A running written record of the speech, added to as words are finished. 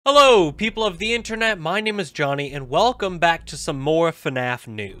Hello, people of the internet, my name is Johnny, and welcome back to some more FNaF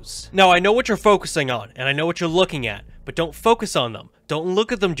news. Now, I know what you're focusing on, and I know what you're looking at, but don't focus on them. Don't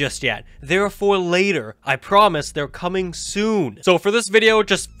look at them just yet. They're for later. I promise they're coming soon. So for this video,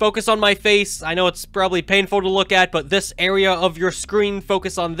 just focus on my face. I know it's probably painful to look at, but this area of your screen,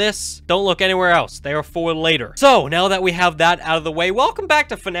 focus on this. Don't look anywhere else. They are for later. So, now that we have that out of the way, welcome back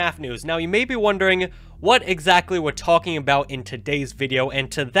to FNaF News. Now, you may be wondering what exactly we're talking about in today's video,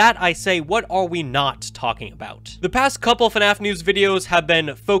 and to that I say, what are we not talking about? The past couple FNaF News videos have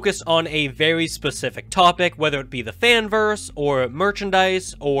been focused on a very specific topic, whether it be the Fanverse, or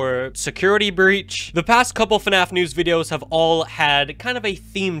merchandise, or security breach. The past couple FNaF News videos have all had kind of a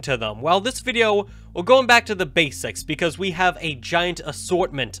theme to them, while this video, we're going back to the basics because we have a giant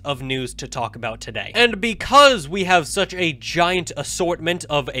assortment of news to talk about today. And because we have such a giant assortment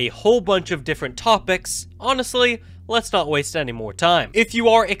of a whole bunch of different topics, honestly, let's not waste any more time. If you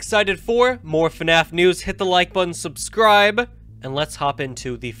are excited for more FNaF news, hit the like button, subscribe, and let's hop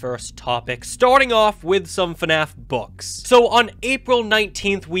into the first topic, starting off with some FNaF books. So on April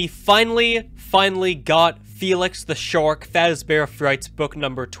 19th, we finally got Felix the Shark Fazbear Frights book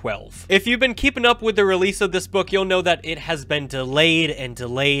number 12. If you've been keeping up with the release of this book, you'll know that it has been delayed and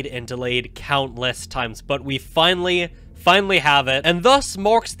delayed and delayed countless times, but we finally have it, and thus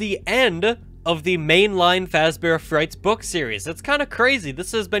marks the end of the mainline Fazbear Frights book series. It's kind of crazy.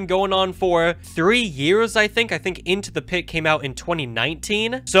 This has been going on for 3 years, I think. I think Into the Pit came out in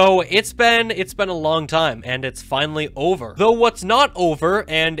 2019. So it's been a long time, and it's finally over. Though what's not over,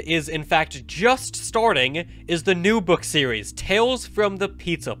 and is in fact just starting, is the new book series, Tales from the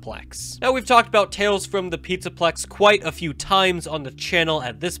Pizzaplex. Now, we've talked about Tales from the Pizzaplex quite a few times on the channel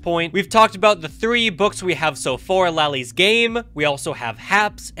at this point. We've talked about the 3 books we have so far, Lally's Game, we also have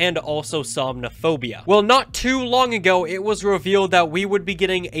Haps, and also Somnophobia. Well, not too long ago, it was revealed that we would be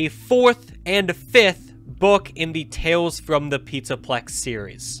getting a 4th and 5th book in the Tales from the Pizzaplex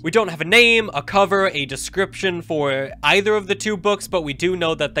series. We don't have a name, a cover, a description for either of the 2 books, but we do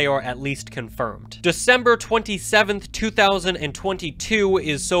know that they are at least confirmed. December 27th, 2022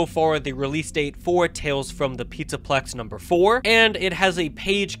 is so far the release date for Tales from the Pizzaplex number 4, and it has a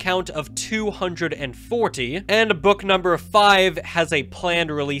page count of 240, and book number 5 has a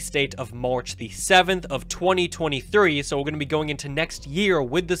planned release date of March the 7th of 2023, so we're going to be going into next year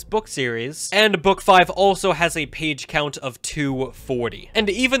with this book series, and book 5 also has a page count of 240. And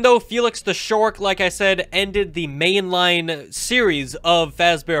even though Felix the Shark, like I said, ended the mainline series of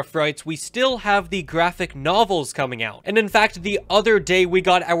Fazbear Frights, we still have the graphic novels coming out. And in fact, the other day we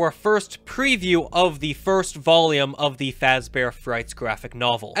got our first preview of the first volume of the Fazbear Frights graphic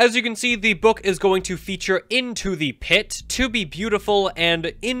novel. As you can see, the book is going to feature Into the Pit, To Be Beautiful,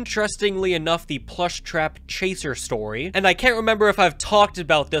 and interestingly enough, the Plush Trap Chaser story. And I can't remember if I've talked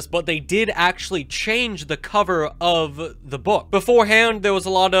about this, but they did actually change the cover of the book. Beforehand, there was a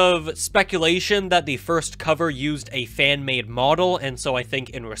lot of speculation that the first cover used a fan-made model, and so I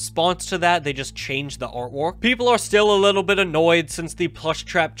think in response to that, they just changed the artwork. People are still a little bit annoyed since the Plush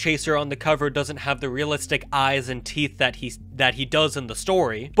Trap Chaser on the cover doesn't have the realistic eyes and teeth that he does in the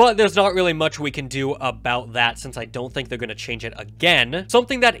story, but there's not really much we can do about that since I don't think they're going to change it again.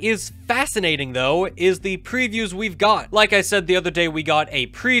 Something that is fascinating, though, is the previews we've got. Like I said the other day, we got a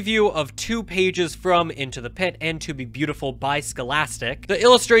preview of 2 pages from Into the Pit and To Be Beautiful by Scholastic. The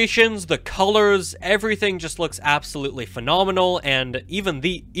illustrations, the colors, everything just looks absolutely phenomenal, and even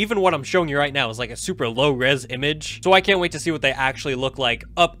what I'm showing you right now is like a super low-res image, so I can't wait to see what they actually look like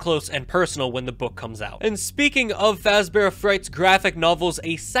up close and personal when the book comes out. And speaking of Fazbear Frights graphic novels,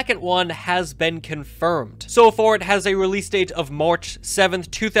 a second one has been confirmed. So far, it has a release date of March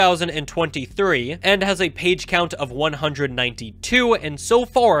 7th, 2023, and has a page count of 192, and so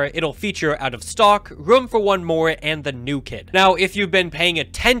far, it'll feature Out of Stock, Room for One More, and The New Kid. Now, if you've been paying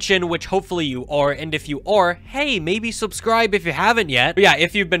attention, which hopefully you are, and if you are, hey, maybe subscribe if you haven't yet. But yeah,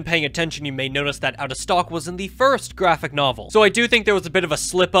 if you've been paying attention, you may notice that Out of Stock was in the first graphic novel. So I do think there was a bit of a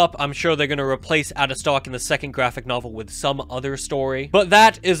slip up. I'm sure they're going to replace Out of Stock in the second graphic novel with some other story. But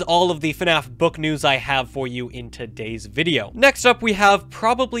that is all of the FNaF book news I have for you in today's video. Next up, we have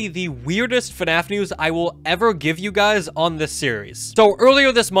probably the weirdest FNaF news I will ever give you guys on this series. So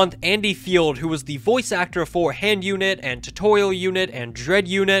earlier this month, Andy Field, who was the voice actor for HandUnit and Tutorial Unit and Dread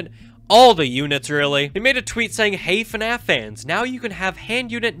Unit, all the units really. He made a tweet saying, "Hey FNAF fans, now you can have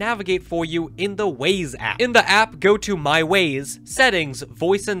HandUnit navigate for you in the Waze app. In the app, go to My Waze, Settings,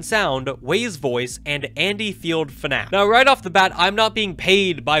 Voice and Sound, Waze Voice, and Andy Field FNAF." Now right off the bat, I'm not being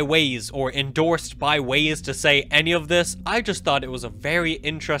paid by Waze or endorsed by Waze to say any of this. I just thought it was a very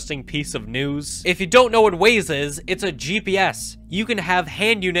interesting piece of news. If you don't know what Waze is, it's a GPS. You can have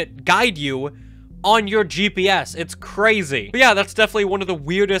HandUnit guide you on your GPS. It's crazy. But yeah, that's definitely one of the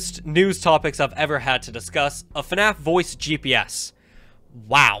weirdest news topics I've ever had to discuss. A FNAF voice GPS.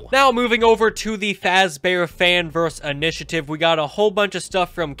 Wow. Now moving over to the Fazbear Fanverse Initiative, we got a whole bunch of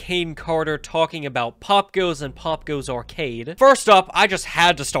stuff from Kane Carter talking about POPGOES and POPGOES Arcade. First up, I just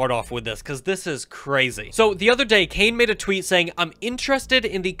had to start off with this because this is crazy. So the other day, Kane made a tweet saying, "I'm interested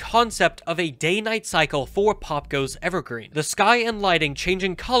in the concept of a day-night cycle for POPGOES Evergreen. The sky and lighting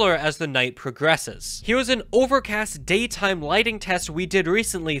changing color as the night progresses. Here's an overcast daytime lighting test we did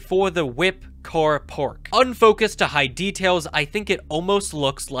recently for the Whip car park. Unfocused to high details, I think it almost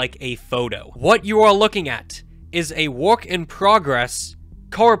looks like a photo. What you are looking at is a work in progress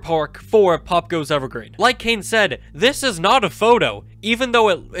car park for POPGOES Evergreen. Like Kane said, this is not a photo, even though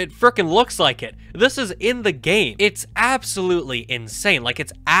it frickin' looks like it. This is in the game. It's absolutely insane. Like,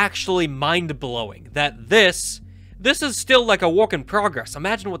 it's actually mind-blowing that this is still like a work in progress.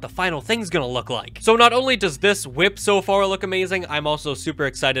 Imagine what the final thing's gonna look like. So not only does this whip so far look amazing, I'm also super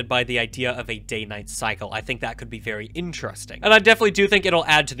excited by the idea of a day-night cycle. I think that could be very interesting. And I definitely do think it'll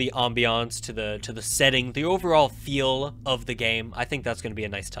add to the ambiance, to the setting, the overall feel of the game. I think that's gonna be a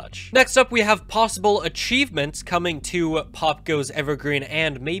nice touch. Next up, we have possible achievements coming to POPGOES Evergreen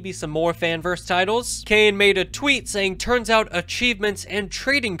and maybe some more Fanverse titles. Kane made a tweet saying, "Turns out achievements and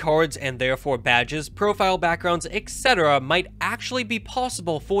trading cards, and therefore badges, profile backgrounds, etc. might actually be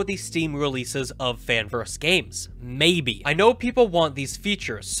possible for the Steam releases of Fanverse games. Maybe. I know people want these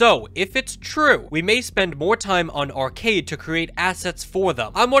features, so if it's true, we may spend more time on Arcade to create assets for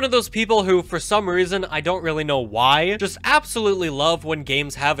them." I'm one of those people who, for some reason, I don't really know why, just absolutely love when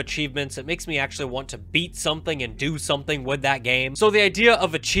games have achievements. It makes me actually want to beat something and do something with that game. So the idea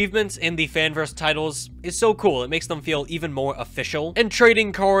of achievements in the Fanverse titles is so cool. It makes them feel even more official. And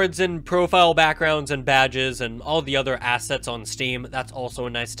trading cards and profile backgrounds and badges and all the other assets on Steam, that's also a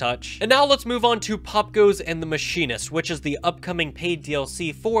nice touch. And now let's move on to POPGOES and the Machinist, which is the upcoming paid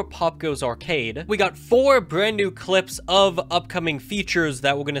DLC for POPGOES Arcade. We got 4 brand new clips of upcoming features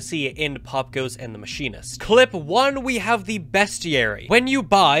that we're gonna see in POPGOES and the Machinist. Clip 1, we have the Bestiary. When you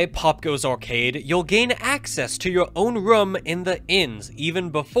buy POPGOES Arcade, you'll gain access to your own room in the inns, even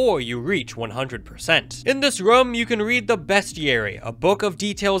before you reach 100%. In this room, you can read the Bestiary, a book of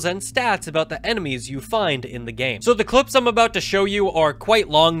details and stats about the enemies you find in the game. So the clips I'm about to show you are quite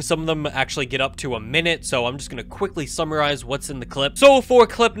long. Some of them actually get up to a minute, so I'm just gonna quickly summarize what's in the clip. So for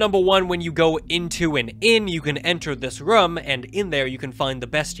clip number 1, when you go into an inn, you can enter this room, and in there you can find the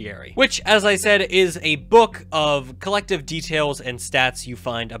Bestiary, which, as I said, is a book of collective details and stats you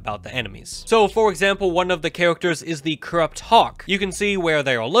find about the enemies. So for example, one of the characters is the Corrupt Hawk. You can see where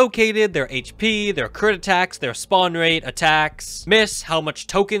they are located, their HP, their crit attacks, their spawn rate, attacks, miss, how much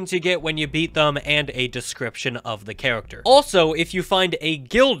tokens you get when you beat them, and a description of the character. Also, if you find a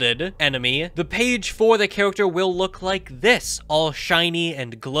gilded enemy, the page for the character will look like this, all shiny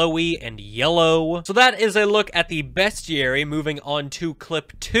and glowy and yellow. So that is a look at the Bestiary. Moving on to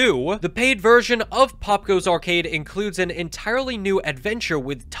clip 2. The paid version of POPGOES Arcade includes an entirely new adventure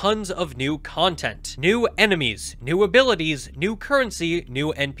with tons of new content. New enemies, new abilities, new currency,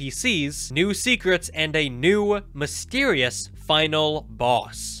 new NPCs, new secrets, and a new mysterious final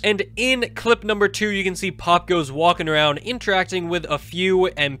boss. And in clip number 2, you can see POPGOES walking around interacting with a few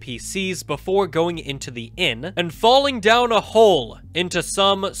NPCs before going into the inn and falling down a hole into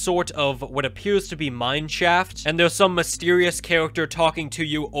some sort of what appears to be mine shaft. And there's some mysterious character talking to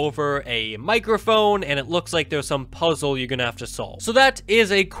you over a microphone, and it looks like there's some puzzle you're gonna have to solve. So that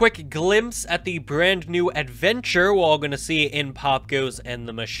is a quick glimpse at the brand new adventure we're all gonna see in POPGOES and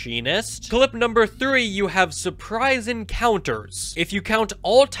the Machinist. Clip number 3, you have surprise encounters. If you count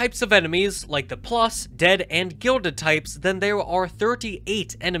all types of enemies, like the plus, dead, and gilded types, then there are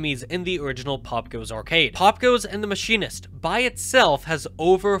 38 enemies in the original POPGOES Arcade. POPGOES and the Machinist by itself has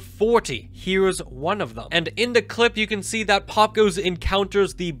over 40. Here's one of them. And in the clip, you can see that POPGOES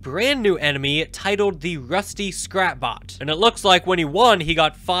encounters the brand new enemy titled the Rusty Scrapbot. And it looks like when he won, he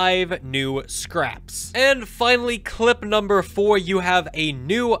got 5 new scraps. And finally, clip number 4, you have a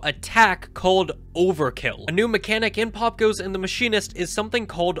new attack called Overkill. A new mechanic in POPGOES and the Machinist is something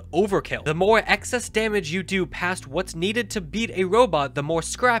called Overkill. The more excess damage you do past what's needed to beat a robot, the more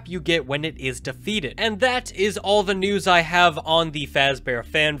scrap you get when it is defeated. And that is all the news I have on the Fazbear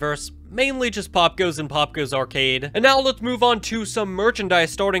Fanverse. mainly just POPGOES and POPGOES Arcade. And now let's move on to some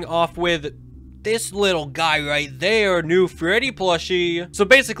merchandise, starting off with this little guy right there, new Freddy plushie. So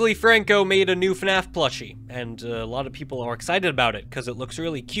basically, Franco made a new FNaF plushie, and a lot of people are excited about it because it looks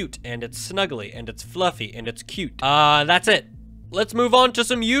really cute, and it's snuggly, and it's fluffy, and it's cute. That's it. Let's move on to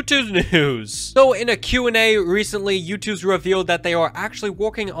some YouTooz news. So in a Q&A recently, YouTooz revealed that they are actually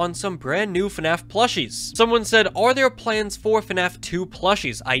working on some brand new FNaF plushies. Someone said, are there plans for FNaF 2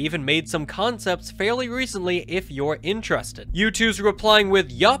 plushies? I even made some concepts fairly recently if you're interested. YouTooz replying with,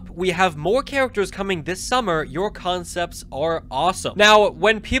 yup, we have more characters coming this summer. Your concepts are awesome. Now,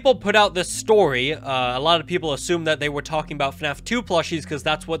 when people put out this story, a lot of people assume that they were talking about FNaF 2 plushies because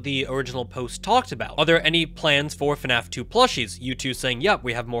that's what the original post talked about. Are there any plans for FNaF 2 plushies? YouTooz saying, yep,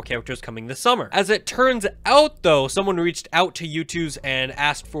 we have more characters coming this summer. As it turns out, though, someone reached out to YouTooz and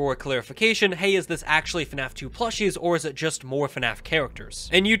asked for clarification. Hey, is this actually FNaF 2 plushies, or is it just more FNaF characters?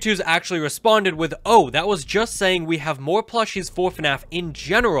 And YouTooz actually responded with, oh, that was just saying we have more plushies for FNaF in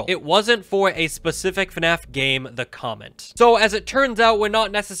general. It wasn't for a specific FNaF game, the comment. So as it turns out, we're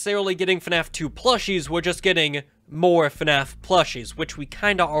not necessarily getting FNaF 2 plushies, we're just getting more FNaF plushies, which we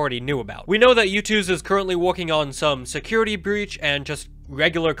kinda already knew about. We know that YouTooz is currently working on some security breach and just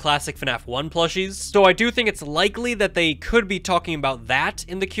regular classic FNaF 1 plushies, so I do think it's likely that they could be talking about that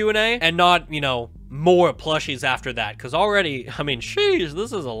in the Q&A and not, you know, more plushies after that, because already, I mean, sheesh,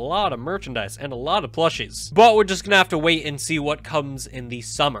 this is a lot of merchandise and a lot of plushies. But we're just gonna have to wait and see what comes in the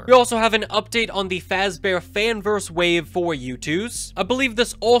summer. We also have an update on the Fazbear Fanverse wave for YouTooz. I believe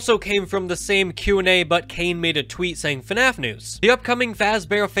this also came from the same Q&A, but Kane made a tweet saying FNaF news. The upcoming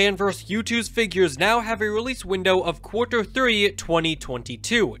Fazbear Fanverse YouTooz figures now have a release window of Q3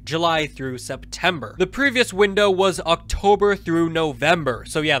 2022, July through September. The previous window was October through November,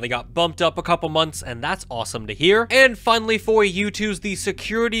 so yeah, they got bumped up a couple months, and that's awesome to hear. And finally for YouTooz, the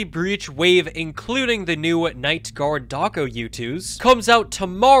security breach wave, including the new Night Guard Dako YouTooz, comes out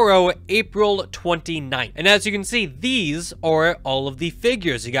tomorrow, April 29th. And as you can see, these are all of the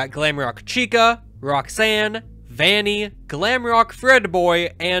figures. You got Glamrock Chica, Roxanne, Vanny, Glamrock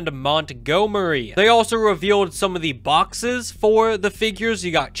Fredboy, and Montgomery. They also revealed some of the boxes for the figures.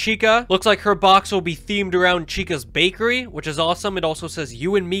 You got Chica. Looks like her box will be themed around Chica's bakery, which is awesome. It also says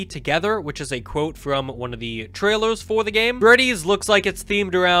you and me together, which is a quote from one of the trailers for the game. Freddys looks like it's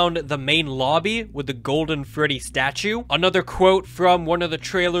themed around the main lobby with the golden Freddy statue. Another quote from one of the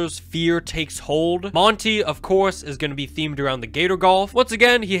trailers, fear takes hold. Monty, of course, is going to be themed around the Gator Golf. Once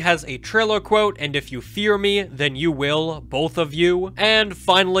again, he has a trailer quote, and if you fear me, then you will, both of you. And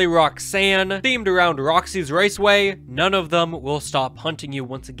finally, Roxanne, themed around Roxy's Raceway. None of them will stop hunting you.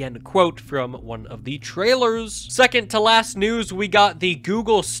 Once again, a quote from one of the trailers. Second to last news, we got the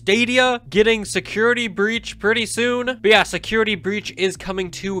Google Stadia getting security breach pretty soon. But yeah, security breach is coming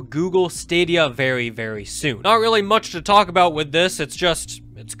to Google Stadia very, very soon. Not really much to talk about with this.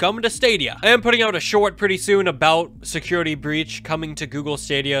 It's coming to Stadia. I am putting out a short pretty soon about security breach coming to Google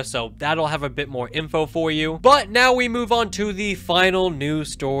Stadia, so that'll have a bit more info for you. But now we move on to the final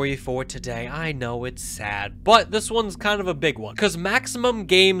news story for today. I know it's sad, but this one's kind of a big one, because Maximum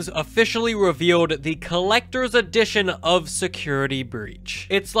Games officially revealed the collector's edition of Security Breach.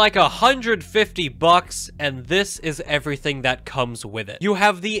 It's like $150, and this is everything that comes with it. You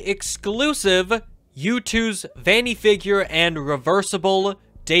have the exclusive YouTooz Vanny figure and reversible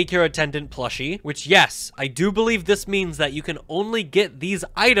daycare attendant plushie, which, yes, I do believe this means that you can only get these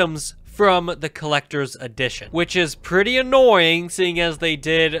items from the collector's edition, which is pretty annoying, seeing as they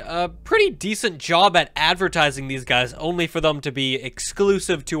did a pretty decent job at advertising these guys, only for them to be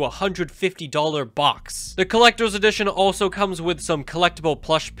exclusive to a $150 box. The collector's edition also comes with some collectible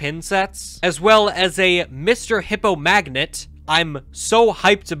plush pin sets, as well as a Mr. Hippo magnet. I'm so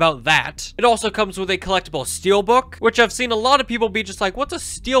hyped about that. It also comes with a collectible steelbook, which I've seen a lot of people be just like, what's a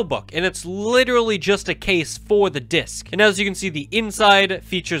steelbook? And it's literally just a case for the disc. And as you can see, the inside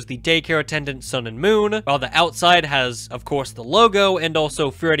features the daycare attendant Sun and Moon, while the outside has, of course, the logo, and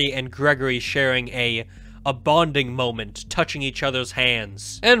also Freddy and Gregory sharing a bonding moment, touching each other's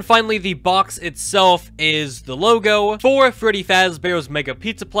hands. And finally, the box itself is the logo for Freddy Fazbear's Mega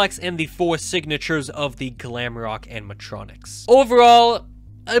Pizzaplex and the 4 signatures of the Glamrock animatronics. Overall,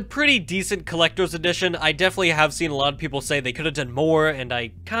 a pretty decent collector's edition. I definitely have seen a lot of people say they could have done more, and I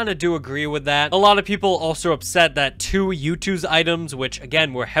kind of do agree with that. A lot of people also upset that 2 YouTooz items, which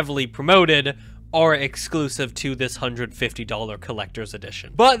again were heavily promoted, are exclusive to this $150 collector's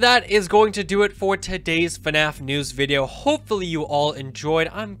edition. But that is going to do it for today's FNaF news video. Hopefully you all enjoyed.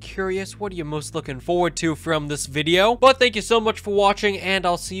 I'm curious, what are you most looking forward to from this video? But thank you so much for watching, and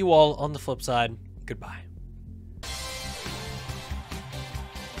I'll see you all on the flip side. Goodbye.